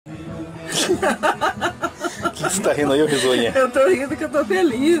O que você tá rindo aí, risonha? Eu tô rindo que eu tô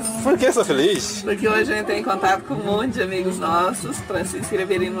feliz. Por que você tá feliz? Porque hoje eu entrei em contato com um monte de amigos nossos para se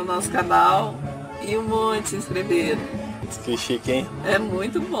inscreverem no nosso canal. E um monte se inscreveram. Que chique, hein? É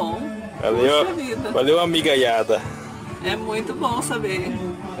muito bom. Valeu, Puxa vida. valeu, amigaiada. É muito bom saber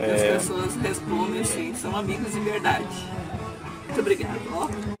que as pessoas respondem assim, são amigos de verdade. Muito obrigada. Ó.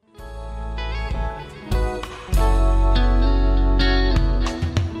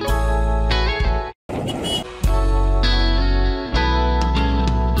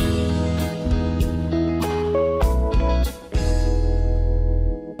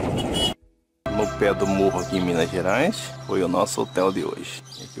 No pé do morro aqui em Minas Gerais, foi o nosso hotel de hoje.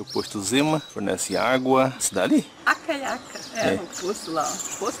 Aqui o posto Zima, fornece água. Cidade? Acaiaca, o posto lá,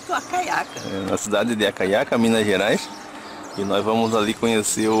 posto Acaiaca. Na cidade de Acaiaca, Minas Gerais. E nós vamos ali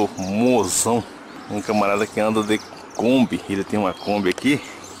conhecer o Mozão, um camarada que anda de Kombi. Ele tem uma Kombi aqui,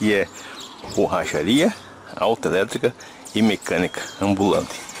 que é borracharia, autoelétrica e mecânica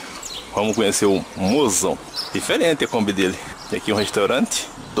ambulante. Vamos conhecer o Mozão. Diferente a Kombi dele. Tem aqui um restaurante,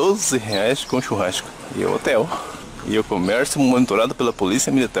 R$12 com churrasco. E o hotel. E o comércio monitorado pela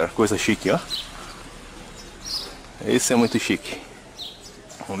polícia militar. Coisa chique, ó. Esse é muito chique.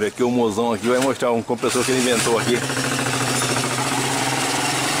 Vamos ver aqui o Mozão aqui. Vai mostrar um compressor que ele inventou aqui.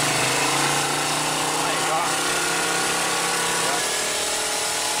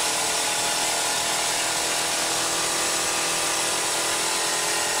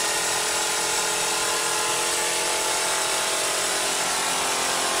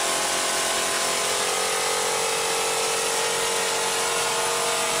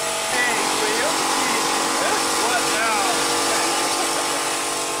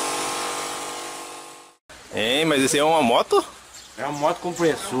 Mas esse é uma moto? É uma moto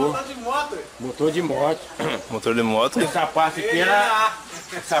compressor. Motor de moto. Motor de moto? Essa parte aqui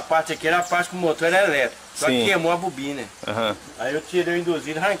era a parte que o motor era elétrico. Só que queimou a bobina. Aí eu tirei o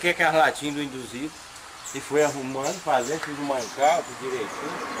induzido, arranquei aquelas latinhas do induzido e fui arrumando, fazendo, fiz um mancado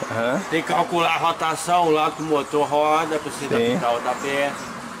direitinho. Tem que calcular a rotação, o lado que o motor roda, para você adaptar outra peça.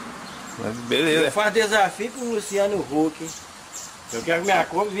 Beleza. Eu faço desafio com o Luciano Huck. Eu quero que minha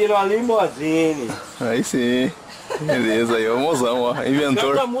Kombi vire uma limousine. Aí sim. Beleza, aí é o Mozão, ó.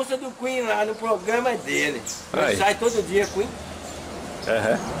 Inventor. Canta a música do Quer lá no programa dele. Ele sai todo dia, Quer.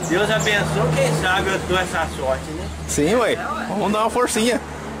 Deus abençoe, quem sabe eu dou essa sorte, né? Sim, ué. Vamos dar uma forcinha.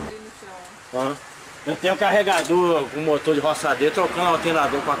 Eu tenho um carregador com motor de roçadeira, trocando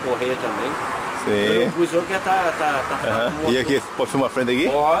alternador com a correia também. Sim. Eu pus o que tá E aqui, pode filmar a frente aqui?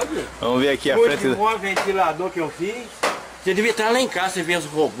 Pode. Vamos ver aqui a frente. O último ventilador que eu fiz. Você devia estar lá em casa, você vê os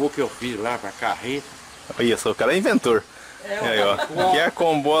robôs que eu fiz lá pra carreta. Olha só, o cara é inventor. Aí, ó. Aqui é a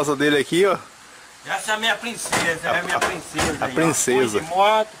combosa dele aqui, ó. Essa é a minha princesa, é a minha princesa. A princesa. De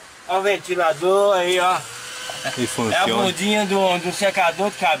moto, ó, o ventilador aí, ó. E funciona. É a bundinha do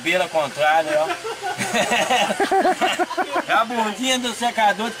secador de cabelo ao contrário, ó. É a bundinha do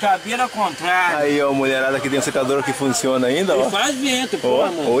secador de cabelo ao contrário. Aí, ó, mulherada que tem um secador que funciona ainda, ó. E faz vento, pô,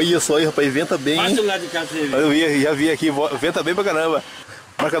 amor. Olha só aí, rapaz, venta bem. Passa lá de casa pra você ver. Eu já vi aqui, venta bem pra caramba.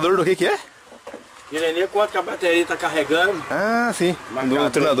 Marcador do que é? Ele quanto que a bateria tá carregando. Ah, sim. Do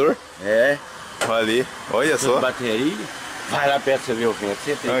treinador. É. Ali, olha só. Bateria. Vai lá perto pra você ver o vento.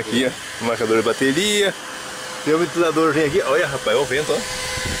 Você tem aqui, ó. Marcador de bateria. Tem um ventiladorzinho aqui. Olha, rapaz, olha o vento, ó.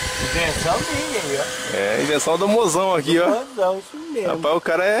 Invenção minha aí, ó. É, invenção do Mozão aqui, ó. Mozão, isso mesmo. Rapaz, o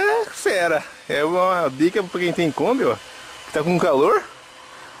cara é fera. É uma dica pra quem tem Kombi, ó. Que tá com calor.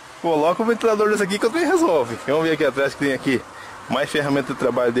 Coloca o ventilador desse aqui que eu resolve. Vamos ver aqui atrás que tem aqui mais ferramenta de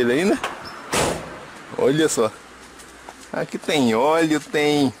trabalho dele ainda. Olha só. Aqui tem óleo,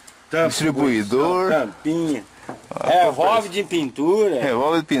 tem distribuidor. Tampinha. Revólver de pintura.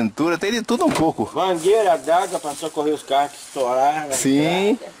 Revólver de pintura, tem de tudo um pouco. Mangueira d'água para socorrer os carros que estouraram.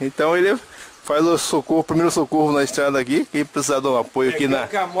 Sim, então ele faz o socorro, primeiro socorro na estrada aqui. Quem precisar de um apoio aqui na...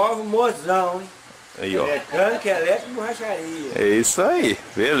 Mecânica móvel Mozão, hein? Aí, ó. Mecânica, elétrica e borracharia. É isso aí,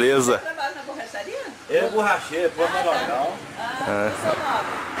 beleza. Você trabalha na borracharia? Ele é borracheiro, porta local.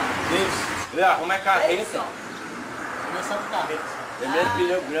 Ele arruma a carreta. Começando carreta. Ele é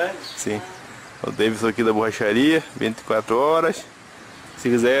pneu grande. Sim. O Davidson aqui da borracharia, 24 horas. Se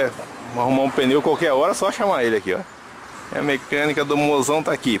quiser arrumar um pneu qualquer hora, só chamar ele aqui, ó. É a mecânica do Mozão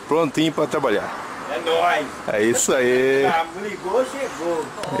tá aqui, prontinho para trabalhar. É nóis. É isso aí. Ligou, chegou.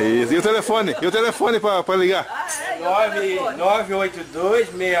 Isso. E o telefone? E o telefone para ligar?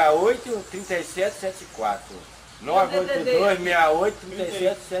 982683774.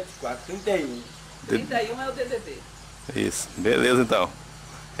 982683774. 31. 31 é o DDD. Isso. Beleza, então.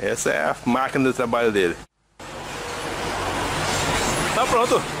 Essa é a máquina de trabalho dele. Tá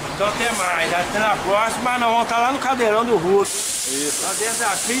pronto. Então até mais, até na próxima, nós vamos estar lá no Caldeirão do Hulk. Isso. É o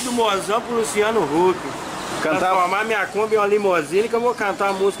desafio do Mozão pro Luciano Huck. Transformar minha Kombi em uma limousine que eu vou cantar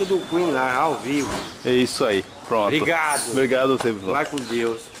a música do Queen lá, ao vivo. É isso aí, pronto. Obrigado. Obrigado a você, pessoal. Vai com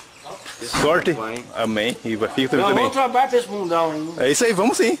Deus. Sorte. Amém. E vai ficar também. Vamos trabalhar pra esse mundão ainda. É isso aí,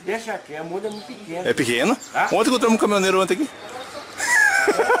 vamos sim. Deixa aqui, a muda é muito pequena. É pequeno? Tá? Ontem encontramos um caminhoneiro ontem aqui.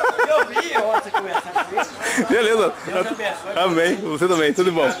 Eu vi ontem você conversar com ele. Beleza. Deus abençoe. Amém. Você também,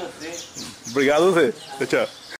 tudo bom. Obrigado a você. Tchau, tchau.